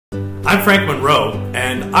I'm Frank Monroe,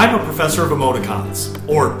 and I'm a professor of emoticons,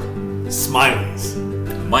 or smileys.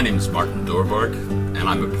 My name is Martin Dorbark, and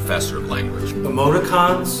I'm a professor of language.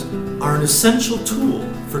 Emoticons are an essential tool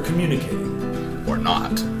for communicating. Or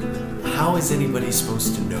not. How is anybody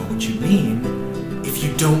supposed to know what you mean if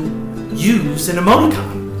you don't use an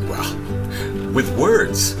emoticon? Well, with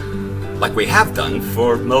words, like we have done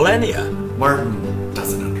for millennia. Martin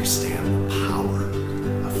doesn't understand the power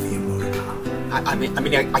of the emoticon.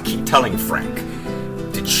 I keep telling Frank,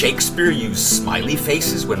 did Shakespeare use smiley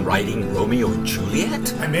faces when writing Romeo and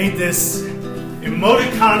Juliet? I made this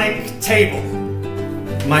emoticonic table.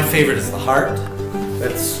 My favorite is the heart.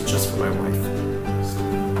 That's just for my wife.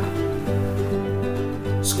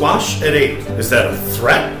 Squash at 8. Is that a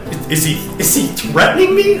threat? Is he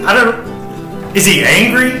threatening me? I don't know. Is he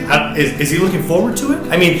angry? Is he looking forward to it?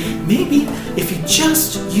 I mean, maybe if you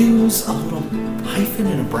just use a little hyphen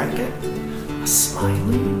in a bracket, a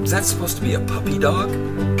smiley. Is that supposed to be a puppy dog?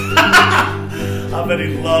 I bet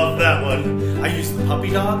he loved that one. I use the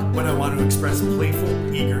puppy dog when I want to express playful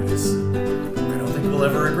eagerness. I don't think we'll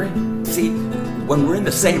ever agree. See, when we're in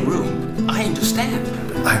the same room, I understand.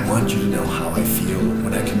 I want you to know how I feel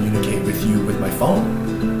when I communicate with you with my phone.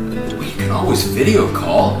 Well, you can always video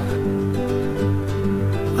call.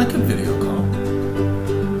 I can video call.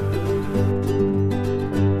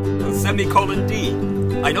 Semicolon D.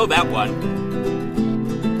 I know that one.